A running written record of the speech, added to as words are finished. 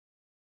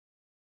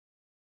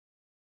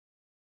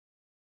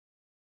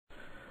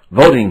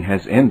Voting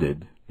has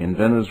ended in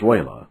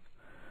Venezuela.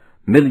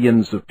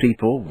 Millions of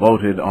people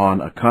voted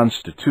on a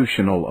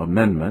constitutional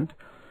amendment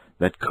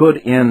that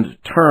could end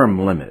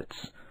term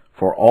limits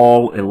for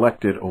all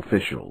elected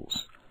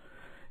officials.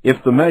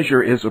 If the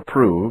measure is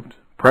approved,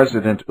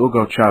 President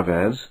Hugo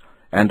Chavez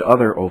and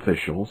other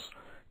officials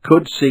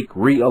could seek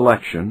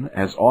re-election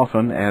as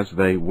often as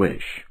they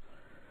wish.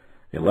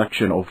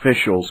 Election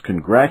officials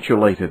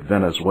congratulated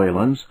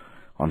Venezuelans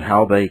on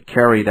how they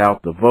carried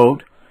out the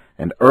vote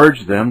and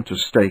urged them to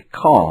stay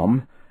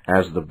calm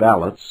as the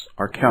ballots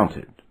are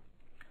counted.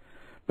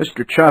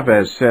 Mr.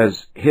 Chavez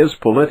says his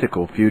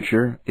political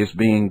future is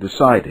being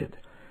decided,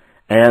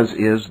 as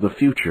is the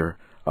future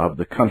of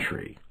the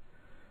country.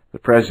 The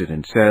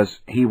president says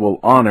he will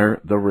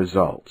honor the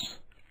results.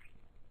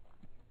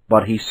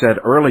 But he said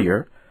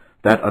earlier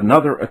that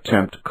another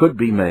attempt could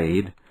be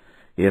made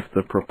if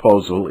the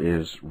proposal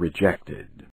is rejected.